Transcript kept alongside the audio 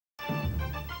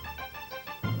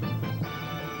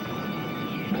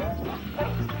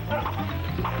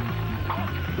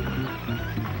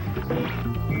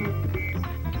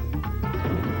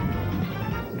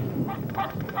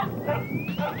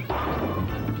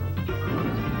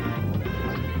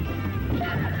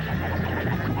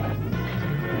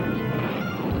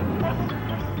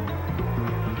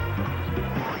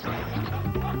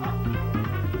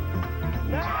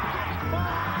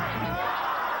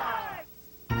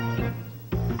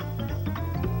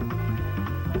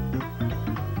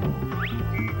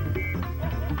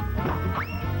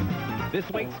This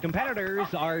week's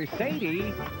competitors are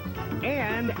Sadie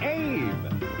and Abe.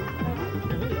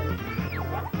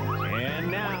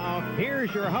 And now,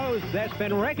 here's your host that's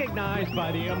been recognized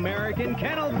by the American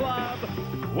Kennel Club,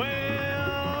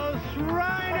 Will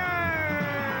Schreiner!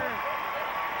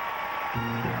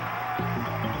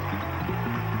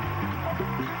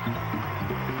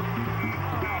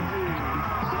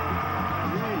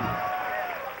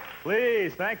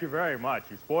 Please, thank you very much.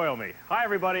 You spoil me. Hi,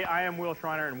 everybody. I am Will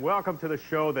Schreiner, and welcome to the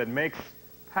show that makes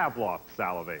Pavlov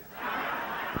salivate.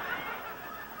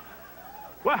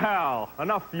 Well,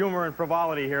 enough humor and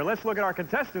frivolity here. Let's look at our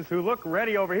contestants who look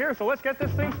ready over here, so let's get this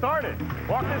thing started.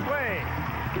 Walk this way.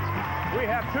 We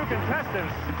have two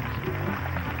contestants.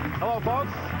 Hello,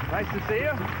 folks. Nice to see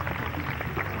you.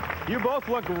 You both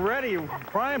look ready,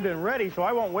 primed and ready, so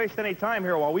I won't waste any time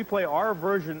here while we play our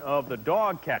version of the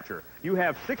dog catcher. You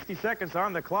have 60 seconds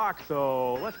on the clock,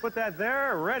 so let's put that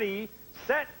there. Ready,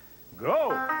 set, go.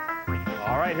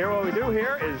 All right, here what we do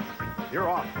here is you're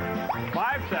off.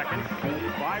 5 seconds,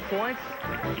 5 points.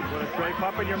 You put a stray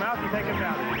pup in your mouth, you take him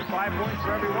down. You get 5 points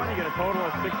for every one. You get a total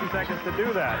of 60 seconds to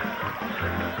do that.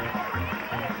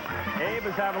 Abe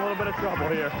is having a little bit of trouble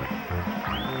here.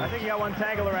 I think you got one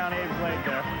tangle around Abe's leg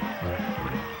there.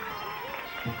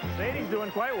 Sadie's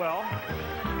doing quite well.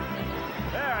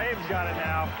 There, Abe's got it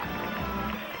now.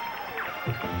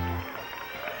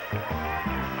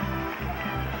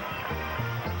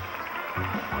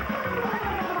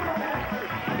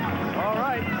 All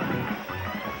right.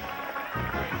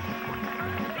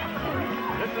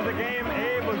 This is a game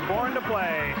Abe was born to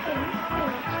play.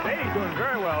 Sadie's doing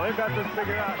very well. They've got this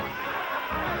figured out.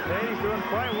 Sadie's doing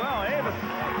quite well. Abe is...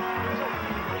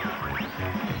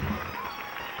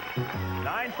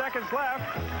 9 seconds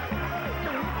left.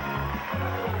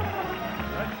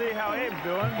 Let's see how Abe's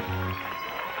doing.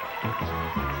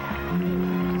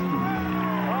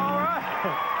 All right.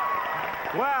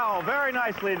 Wow, very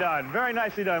nicely done. Very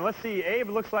nicely done. Let's see. Abe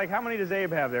looks like, how many does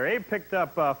Abe have there? Abe picked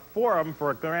up 4 of them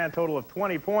for a grand total of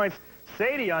 20 points.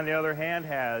 Sadie, on the other hand,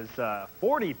 has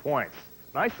 40 points.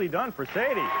 Nicely done for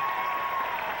Sadie.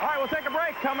 All right, we'll take a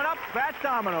break. Coming up, Fat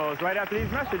Dominoes. Right after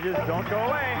these messages. Don't go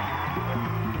away.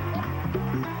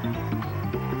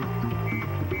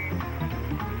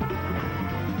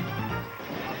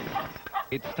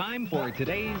 It's time for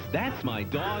today's That's My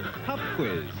Dog Pup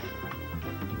Quiz.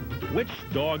 Which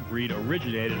dog breed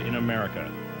originated in America?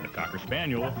 The Cocker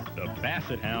Spaniel, the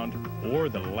Basset Hound, or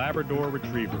the Labrador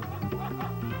Retriever?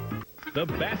 The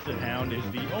Basset Hound is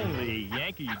the only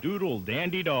Yankee Doodle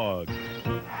Dandy dog.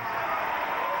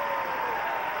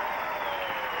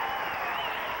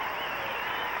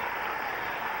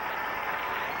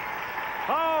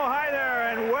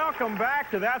 Welcome back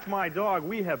to That's My Dog.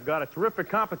 We have got a terrific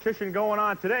competition going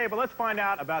on today, but let's find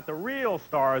out about the real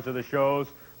stars of the shows,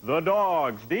 the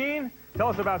dogs. Dean, tell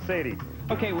us about Sadie.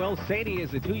 Okay, well, Sadie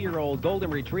is a 2-year-old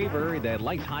golden retriever that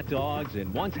likes hot dogs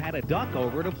and once had a duck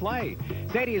over to play.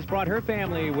 Sadie has brought her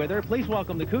family with her. Please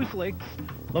welcome the Kusliks,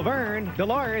 Laverne,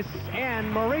 Dolores,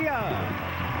 and Maria.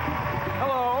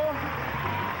 Hello.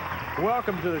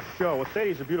 Welcome to the show. Well,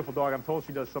 Sadie's a beautiful dog. I'm told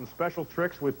she does some special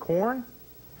tricks with corn.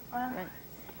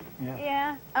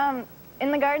 Yeah.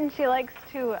 In the garden, she likes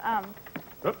to,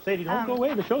 Oops, Sadie, don't go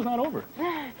away. The show's not over.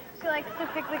 she likes to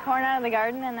pick the corn out of the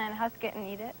garden and then husk it and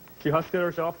eat it. She husks it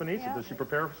herself and eats it. Does she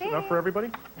prepare enough for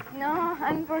everybody? No,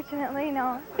 unfortunately,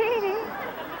 no.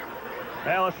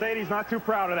 Well, Sadie's not too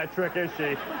proud of that trick, is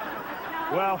she?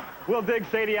 Well, we'll dig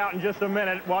Sadie out in just a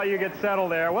minute while you get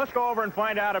settled there. Let's go over and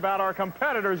find out about our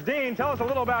competitors. Dean, tell us a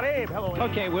little about Abe. Hello, Abe.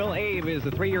 Okay, well, Abe is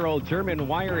a 3-year-old German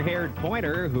wire-haired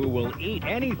pointer who will eat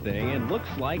anything and looks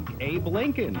like Abe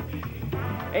Lincoln.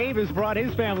 Abe has brought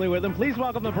his family with him. Please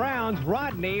welcome the Browns,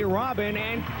 Rodney, Robin,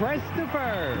 and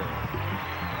Christopher.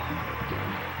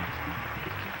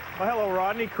 Well, hello,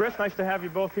 Rodney, Chris. Nice to have you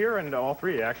both here, and all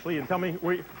three, actually. And tell me,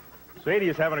 Sadie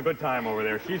is having a good time over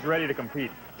there. She's ready to compete.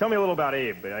 Tell me a little about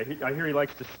Abe. I hear he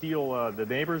likes to steal the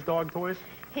neighbor's dog toys.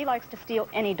 He likes to steal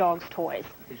any dog's toys.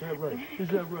 Is that right? Is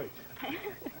that right?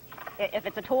 If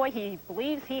it's a toy, he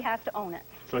believes he has to own it.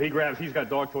 So he's got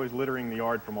dog toys littering the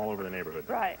yard from all over the neighborhood.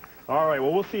 Right. All right,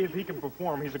 well, we'll see if he can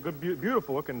perform. He's a good,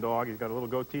 beautiful-looking dog. He's got a little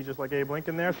goatee just like Abe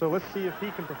Lincoln there, so let's see if he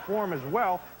can perform as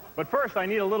well. But first, I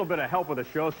need a little bit of help with the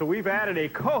show, so we've added a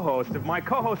co-host. If my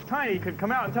co-host, Tiny, could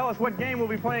come out and tell us what game we'll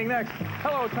be playing next.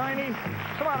 Hello, Tiny.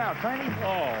 Come on out, Tiny.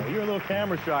 Oh, you're a little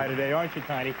camera shy today, aren't you,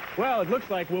 Tiny? Well, it looks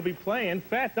like we'll be playing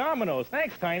Fat Dominoes.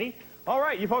 Thanks, Tiny. All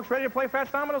right, you folks ready to play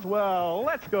Fat Dominoes? Well,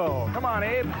 let's go. Come on,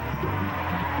 Abe.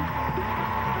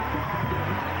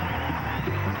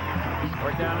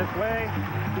 Work down this way.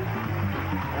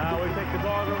 Now we take the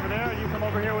dog over there, and you come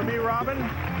over here with me, Robin.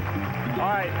 All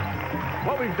right.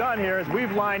 What we've done here is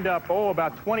we've lined up,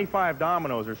 about 25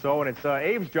 dominoes or so, and it's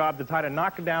Abe's job to try to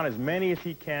knock down as many as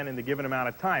he can in the given amount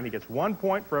of time. He gets 1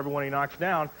 point for everyone he knocks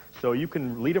down, so you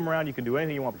can lead him around, you can do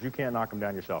anything you want, but you can't knock him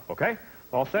down yourself, okay?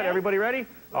 All set? Everybody ready?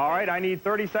 All right, I need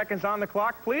 30 seconds on the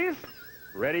clock, please.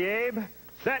 Ready, Abe?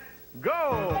 Set,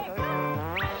 go!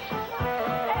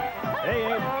 Hey,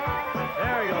 Abe.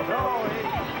 There he goes. Oh, Abe.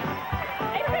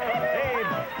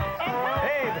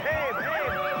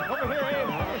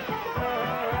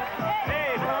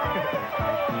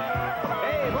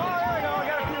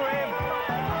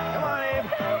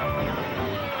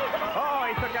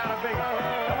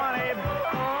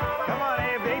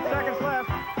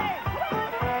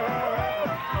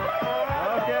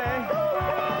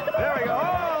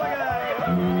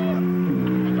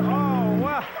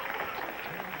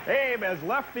 Abe has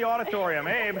left the auditorium.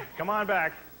 Abe, come on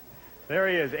back. There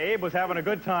he is. Abe was having a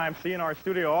good time seeing our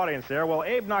studio audience there. Well,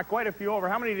 Abe knocked quite a few over.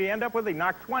 How many did he end up with? He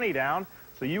knocked 20 down,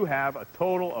 so you have a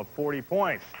total of 40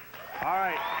 points. All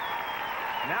right.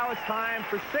 Now it's time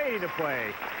for Sadie to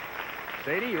play.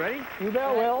 Sadie, you ready? You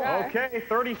bet, Will. Okay,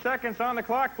 30 seconds on the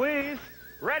clock, please.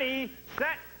 Ready,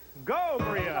 set, go,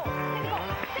 Maria.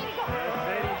 There's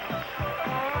Sadie.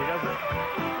 He does it.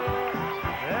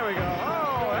 There we go.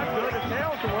 Oh, that's good. The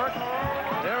tails to work.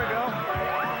 There we go.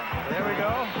 There we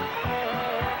go.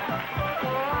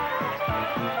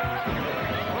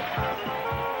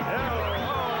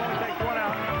 Oh, takes one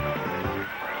out.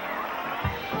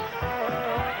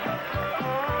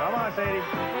 Come on, Sadie.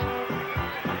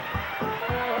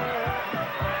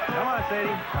 Come on,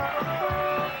 Sadie.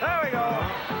 There we go.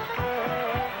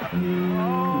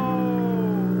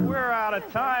 Oh, we're out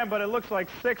of time, but it looks like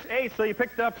 6-8, so you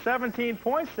picked up 17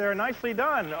 points there. Nicely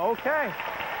done. Okay.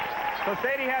 So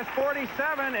Sadie has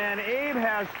 47, and Abe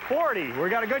has 40. We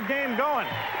got a good game going.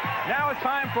 Now it's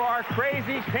time for our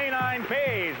crazy canine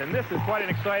phase, and this is quite an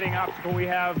exciting obstacle. We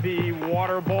have the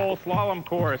water bowl slalom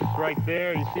course right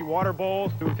there. You see water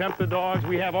bowls to tempt the dogs.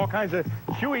 We have all kinds of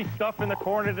chewy stuff in the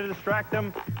corner to distract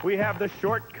them. We have the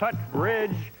shortcut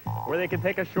bridge where they can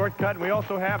take a shortcut, and we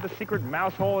also have the secret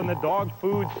mouse hole in the dog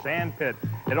food sand pit.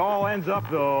 It all ends up,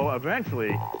 though,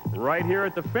 eventually, right here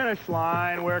at the finish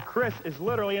line where Chris is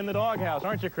literally in the doghouse.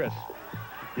 Aren't you, Chris?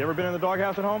 You ever been in the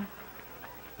doghouse at home?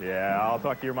 Yeah, I'll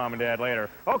talk to your mom and dad later.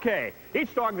 Okay,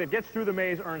 each dog that gets through the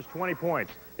maze earns 20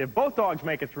 points. If both dogs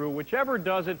make it through, whichever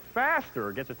does it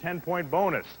faster gets a 10-point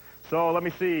bonus. So let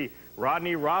me see.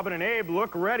 Rodney, Robin, and Abe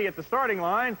look ready at the starting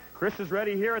line. Chris is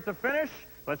ready here at the finish.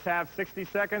 Let's have 60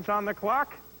 seconds on the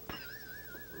clock.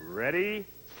 Ready,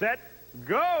 set,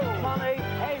 go! Come on, Abe.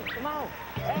 Abe, come on.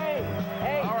 Abe,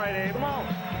 Abe. All right, Abe. Come on.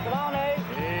 Come on, Abe.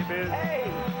 Abe is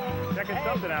checking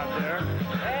something out there.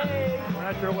 Abe. I'm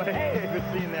not sure what Abe is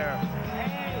seeing there.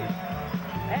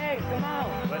 Abe, come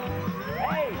on. But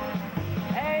Abe.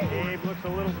 Abe looks a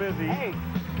little busy. Abe.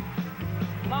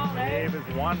 Come on, Abe. Abe is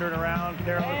wandering around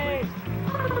carelessly.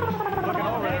 Looking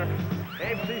over there.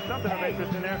 Abe sees something of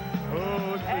interest in there.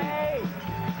 Oh, let's see.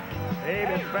 Abe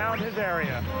has found his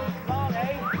area. Come on,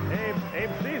 Abe.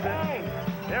 Abe sees it.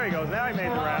 There he goes. Now he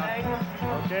made the round.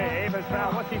 Okay, Abe has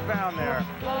found, what's he found there?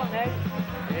 Come on, Abe.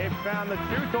 Abe found the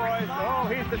chew toys. Oh,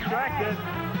 he's distracted.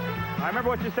 I remember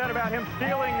what you said about him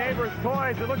stealing neighbors'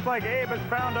 toys. It looks like Abe has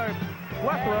found a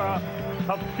plethora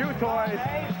of chew toys.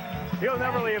 He'll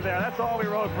never leave there. That's all we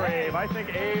wrote for Abe. I think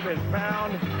Abe has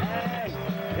found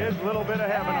his little bit of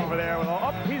heaven over there.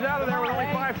 Oh, he's out of there with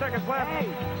only 5 seconds left.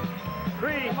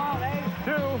 3, 2, 1.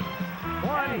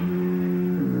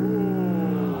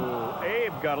 Ooh,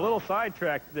 Abe got a little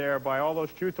sidetracked there by all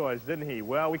those chew toys, didn't he?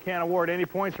 Well, we can't award any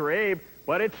points for Abe,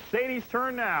 but it's Sadie's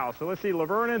turn now. So let's see,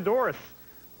 Laverne and Doris.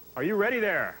 Are you ready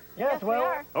there? Yes, Will.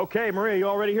 Okay, Maria, you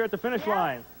all ready here at the finish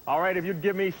line? All right, if you'd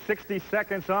give me 60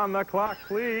 seconds on the clock,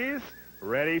 please.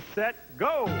 Ready, set,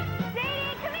 go. Sadie,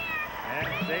 come here. And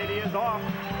Sadie is off.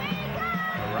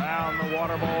 Around the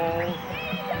water bowl.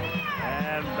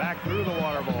 And back through the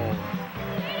water bowl.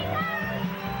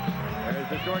 There's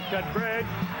the shortcut bridge.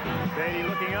 Sadie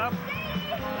looking up.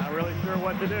 Not really sure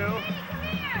what to do.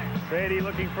 Sadie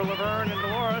looking for Laverne and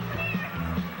Dolores.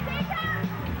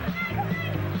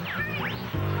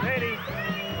 Sadie.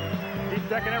 She's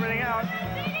checking everything out.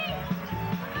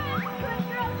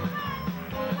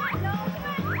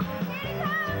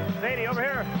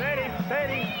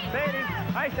 Sadie, Sadie.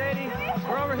 Hi, Sadie.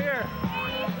 We're over here.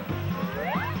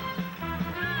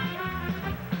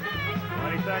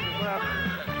 20 seconds left.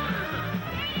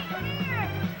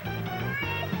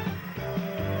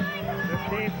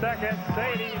 15 seconds.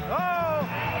 Sadie. Oh!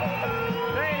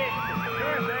 Sadie. Come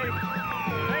here, Sadie.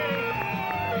 Sadie.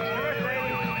 Come here,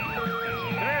 Sadie. Come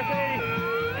here, Sadie.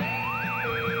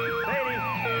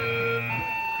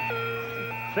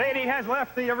 Sadie. Sadie has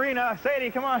left the arena. Sadie,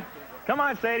 come on. Come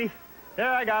on, Sadie. There,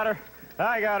 I got her.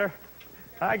 I got her.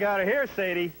 I got her. Here's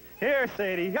Sadie. Here's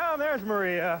Sadie. Oh, there's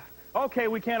Maria. Okay,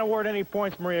 we can't award any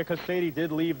points, Maria, because Sadie did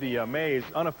leave the maze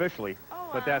unofficially.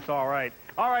 Oh, But that's all right.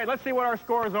 All right, let's see what our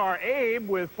scores are. Abe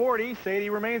with 40. Sadie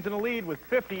remains in the lead with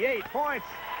 58 points.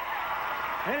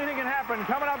 Anything can happen.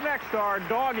 Coming up next, our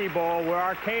Doggy Bowl, where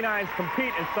our canines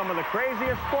compete in some of the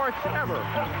craziest sports ever.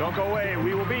 Don't go away.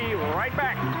 We will be right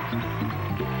back.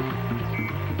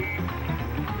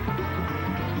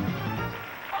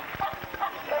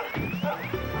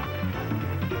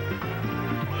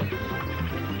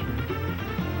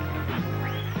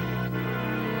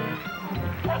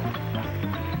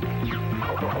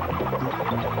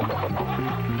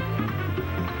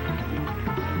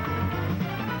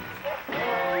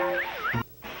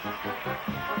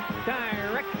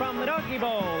 Direct from the Doggy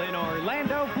Bowl in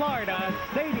Orlando, Florida,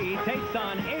 Sadie takes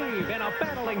on Abe in a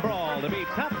battling brawl to be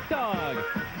top dog.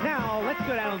 Now, let's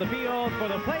go down to the field for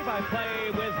the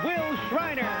play-by-play with Will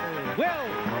Schreiner. Will!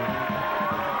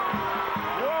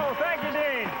 Whoa, thank you,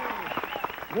 Dean.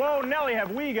 Whoa, Nellie,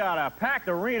 have we got a packed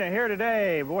arena here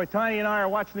today. Boy, Tiny and I are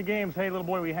watching the games. Hey, little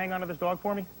boy, will you hang on to this dog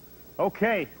for me?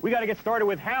 Okay, we got to get started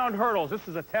with hound hurdles. This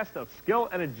is a test of skill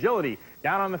and agility.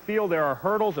 Down on the field, there are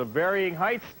hurdles of varying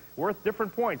heights worth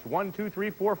different points. 1, 2, 3,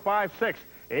 4, 5, 6.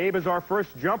 Abe is our first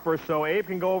jumper, so Abe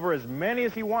can go over as many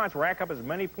as he wants, rack up as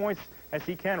many points as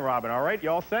he can, Robin. All right, you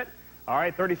all set? All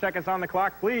right, 30 seconds on the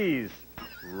clock, please.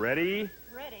 Ready?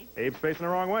 Ready. Abe's facing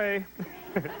the wrong way.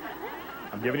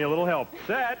 I'm giving you a little help.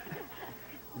 Set.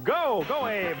 Go. Go,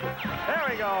 Abe. There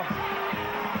we go.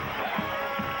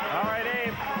 All right,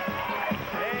 Abe.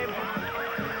 Abe.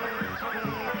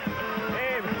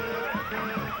 Abe.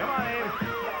 Come on, Abe.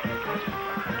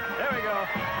 There we go.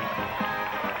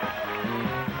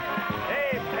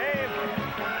 Abe. Abe.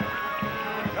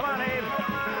 Come on, Abe.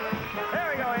 There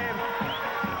we go, Abe.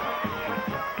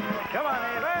 Come on,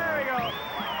 Abe. There we go.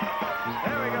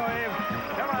 There we go, Abe.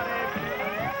 Come on, Abe.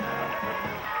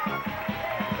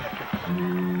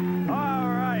 All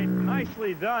right,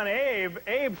 nicely done, Abe.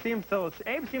 Abe seems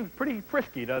pretty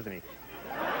frisky, doesn't he?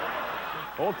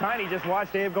 Old Tiny just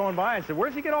watched Abe going by and said,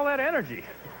 "Where's he get all that energy?"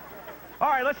 All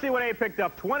right, let's see what Abe picked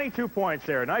up. 22 points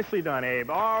there. Nicely done, Abe.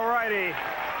 All righty.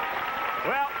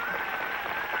 Well,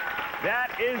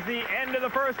 that is the end of the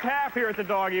first half here at the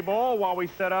Doggy Bowl while we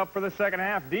set up for the second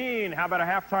half. Dean, how about a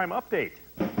halftime update?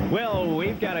 Well,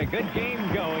 we've got a good game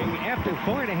going. After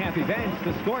 4.5 events,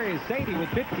 the score is Sadie with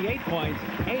 58 points,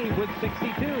 Abe with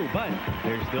 62, but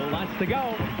there's still lots to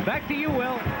go. Back to you,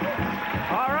 Will.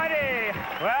 All righty.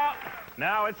 Well,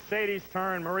 now it's Sadie's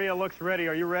turn. Maria looks ready.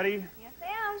 Are you ready? Yes, I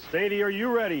am. Sadie, are you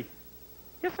ready?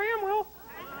 Yes, I am, Will.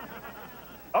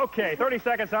 Okay, 30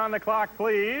 seconds on the clock,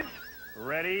 please.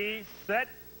 Ready, set,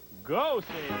 go,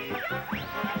 Sadie. There's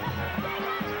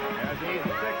an easy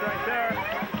 6 right there.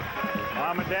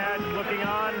 Mom and Dad looking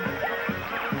on.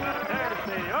 There's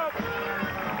Sadie. Oh,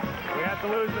 we have to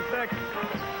lose the 6.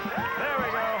 There we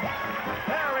go.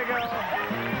 There we go.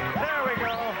 There we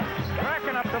go.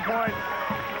 Racking up the points.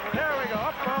 There we go.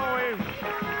 Up always.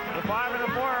 The 5 and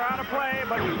the 4 are out of play,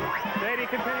 but Sadie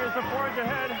continues to forge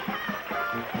ahead.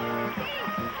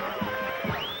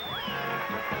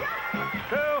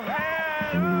 2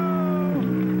 and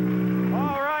oh!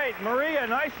 All right, Maria,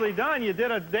 nicely done. You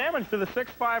did a damage to the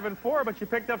 6, 5, and 4, but you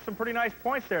picked up some pretty nice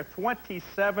points there.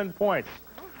 27 points.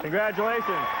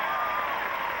 Congratulations.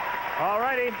 All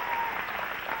righty.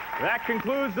 That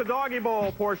concludes the Doggy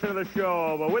Bowl portion of the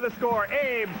show. But with a score,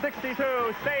 Abe 62,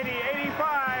 Sadie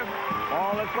 85.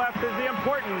 All that's left is the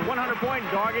important 100-point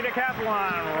Doggy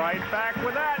Decathlon. Right back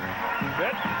with that.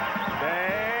 Sit.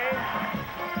 Stay.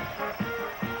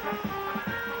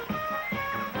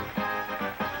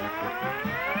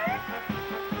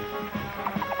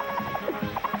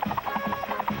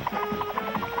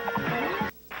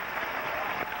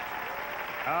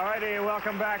 Alrighty,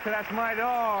 welcome back to That's My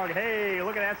Dog. Hey,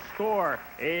 look at that score.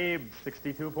 Abe,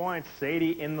 62 points.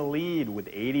 Sadie in the lead with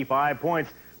 85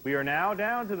 points. We are now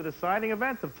down to the deciding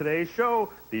event of today's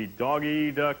show, the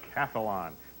Doggy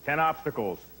Decathlon. 10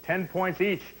 obstacles, 10 points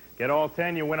each. Get all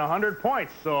 10, you win 100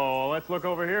 points. So let's look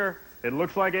over here. It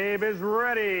looks like Abe is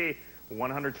ready.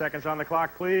 100 seconds on the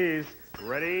clock, please.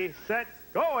 Ready, set,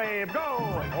 Go, Abe,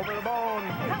 go! Over the bone.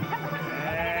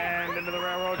 And into the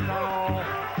railroad tunnel.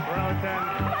 For another 10.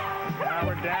 Now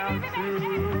we're down to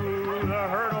the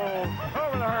hurdles.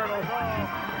 Over the hurdles. Oh.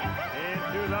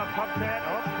 Into the pup tent.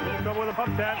 Oh, let's go with the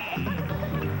pup tent.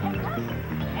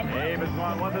 Abe has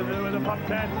gone what to do with the pup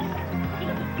tent.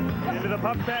 Into the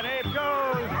pup tent. Abe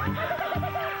goes.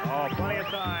 Oh, plenty of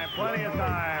time. Plenty of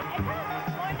time.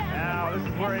 Now, this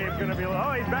is where Abe's going to be.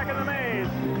 Oh, he's back in the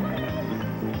maze.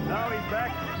 No, he's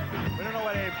back. We don't know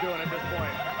what Abe's doing at this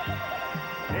point.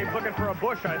 Abe's looking for a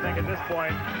bush, I think, at this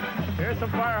point. Here's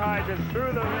some fire hydrants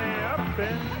through the maze. Up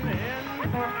and in.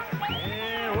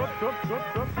 And whoops, whoops,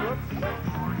 whoops, whoops, whoops.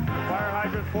 Fire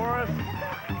hydrant for us.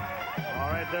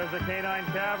 All right, there's the Canine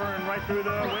Cavern right through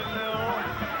the windmill.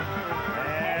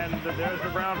 And there's the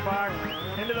brown fox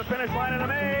into the finish line of the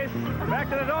maze. Back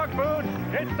to the dog food.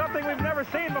 It's something we've never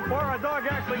seen before. A dog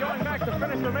actually going back to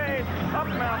finish the maze. Up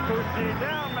Mount Poochie,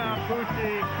 down Mount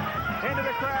Poochie, into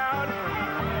the crowd,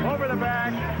 over the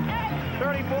back.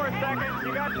 34 seconds.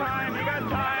 You got time. You got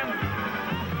time.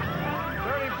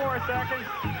 34 seconds.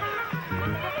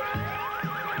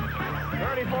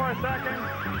 34 seconds.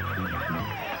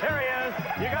 Here he is.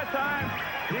 You got time.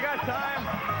 You got time.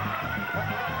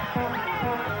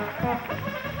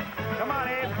 Come on,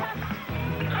 Abe.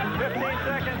 15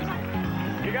 seconds.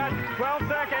 You got 12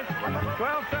 seconds.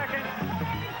 12 seconds.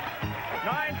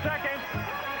 9 seconds.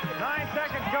 9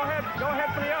 seconds. Go ahead. Go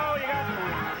ahead for the O. You got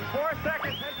 4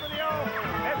 seconds. Head for the O.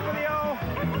 Head for the O.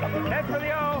 Head for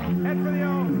the O. Head for the O.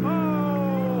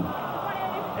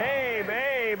 Oh! Abe,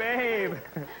 Abe, Abe.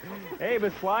 Abe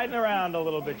is sliding around a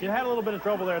little bit. You had a little bit of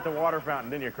trouble there at the water fountain,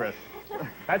 didn't you, Chris?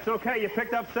 That's okay. You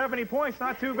picked up 70 points.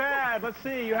 Not too bad. Let's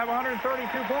see. You have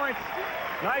 132 points.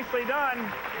 Nicely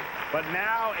done. But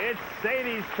now it's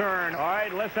Sadie's turn. All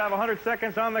right, let's have 100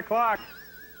 seconds on the clock.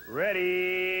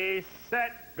 Ready,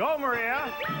 set, go,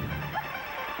 Maria.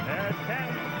 There's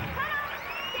 10.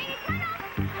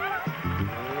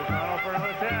 Through tunnel for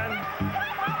another 10.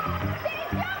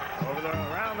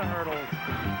 Around the hurdles.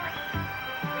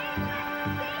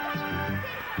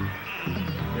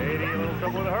 Sadie, a little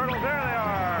trouble with the hurdles. There they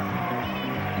are.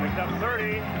 Picked up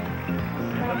 30.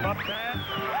 The pup tent.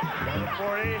 Another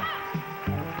 40.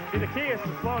 See, the key is to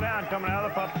slow down coming out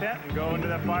of the pup tent and go into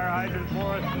that fire hydrant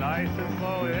for us nice and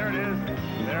slowly. There it is.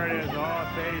 There it is. Oh,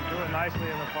 Sadie's doing nicely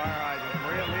in the fire hydrant.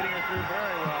 Maria leading her through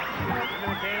very well. Into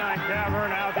the Canine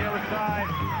Cavern, out the other side.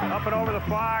 Up and over the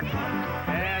fox.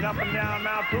 And up and down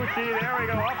Mount Poochie. There we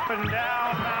go. Up and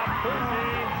down Mount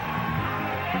Poochie.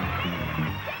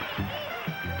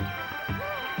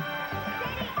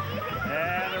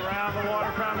 And around the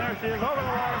water fountain. There she is, over the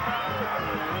water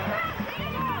fountain.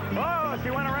 Oh, she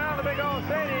went around the big old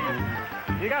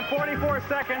Sadie. You got 44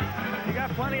 seconds. You got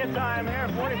plenty of time here.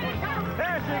 44.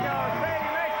 There she goes.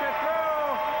 Sadie makes it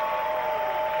through.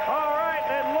 All right,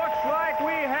 it looks like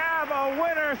we have a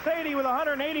winner. Sadie with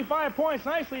 185 points.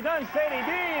 Nicely done, Sadie.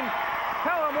 Dean,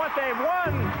 tell them what they've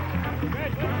won.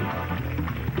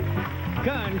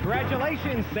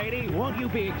 Congratulations, Sadie. Won't you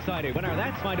be excited when our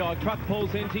That's My Dog truck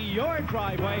pulls into your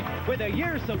driveway with a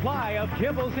year's supply of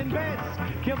Kibbles and Bits.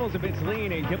 Kibbles and Bits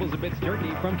lean and Kibbles and Bits jerky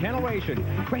from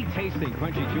Kennelration. Great tasting,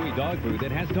 crunchy, chewy dog food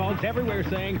that has dogs everywhere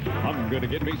saying, I'm going to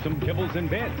get me some Kibbles and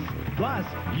Bits. Plus,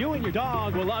 you and your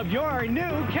dog will love your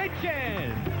new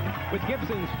kitchen. With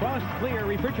Gibson's Frost Clear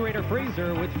Refrigerator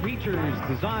Freezer with features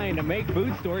designed to make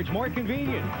food storage more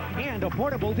convenient. And a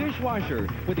portable dishwasher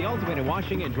with the ultimate in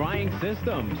washing and drying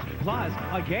systems. Plus,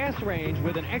 a gas range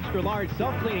with an extra large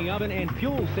self-cleaning oven and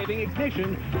fuel-saving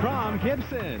ignition from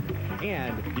Gibson.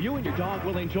 And you and your dog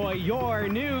will enjoy your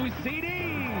new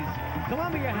CDs.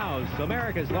 Columbia House,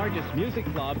 America's largest music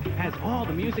club, has all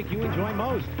the music you enjoy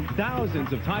most.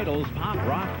 Thousands of titles, pop,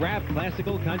 rock, rap,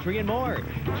 classical, country, and more.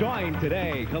 Join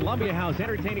today. Columbia House,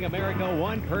 entertaining America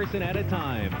one person at a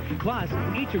time. Plus,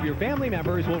 each of your family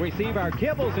members will receive our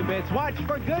Kibbles and Bits Watch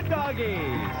for Good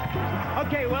Doggies.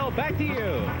 Okay, well, back to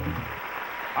you.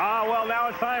 Well, now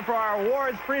it's time for our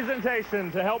awards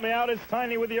presentation. To help me out is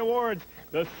Tiny with the awards.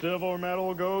 The silver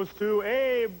medal goes to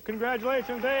Abe.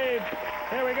 Congratulations, Abe.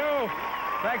 Here we go.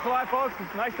 Thanks a lot, folks.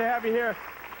 It's nice to have you here.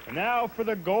 And now for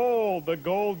the gold. The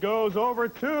gold goes over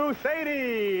to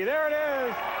Sadie. There it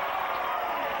is.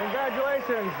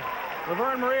 Congratulations.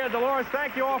 Laverne, Maria, Dolores,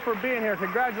 thank you all for being here.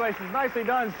 Congratulations. Nicely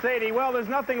done, Sadie. Well, there's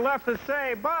nothing left to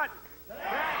say, but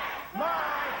that's my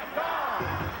dog.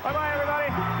 Bye-bye,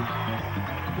 everybody.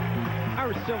 Our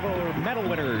Our silver medal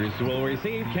winners will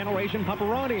receive Kennel-Ration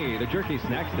Pepperoni, the jerky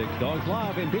snack sticks dogs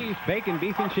love in beef, bacon,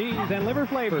 beef and cheese, and liver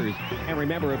flavors. And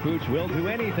remember, a pooch will do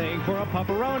anything for a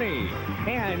pepperoni.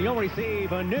 And you'll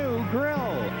receive a new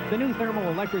grill. The new thermal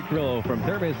electric grill from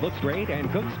Thermos looks great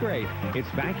and cooks great. Its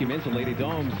vacuum-insulated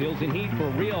dome seals in heat for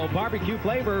real barbecue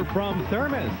flavor from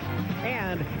Thermos.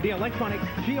 And the electronic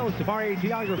Geo Safari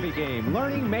Geography game,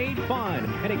 Learning Made Fun,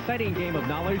 an exciting game of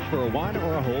knowledge for one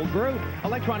or a whole group.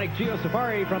 Electronic Geo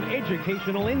Safari from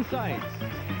Educational Insights.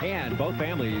 And both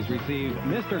families receive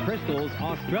Mr. Crystal's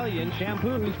Australian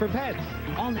shampoos for pets.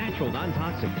 All natural,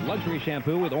 non-toxic, luxury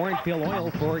shampoo with orange peel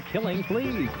oil for killing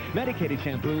fleas. Medicated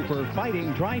shampoo for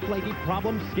fighting dry, flaky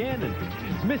problem skin.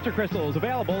 Mr. Crystal is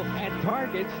available at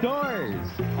Target stores.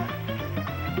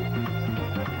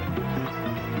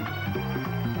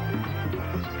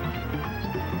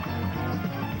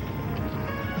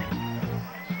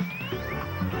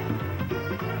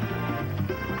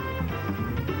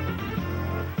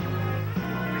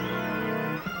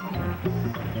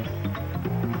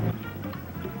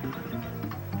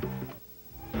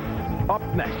 Up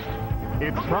next,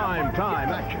 it's prime time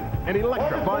action and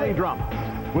electrifying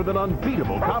drama with an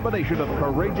unbeatable combination of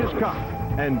courageous cop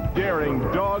and daring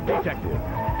dog detective.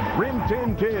 Rin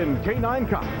Tin Tin Canine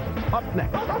Cop. Up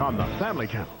next on the Family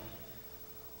Channel.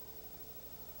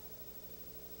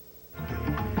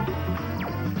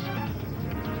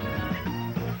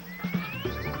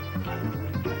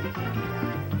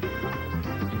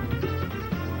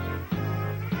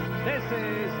 This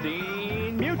is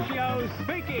Dean Muccio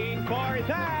speaking for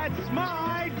That Smart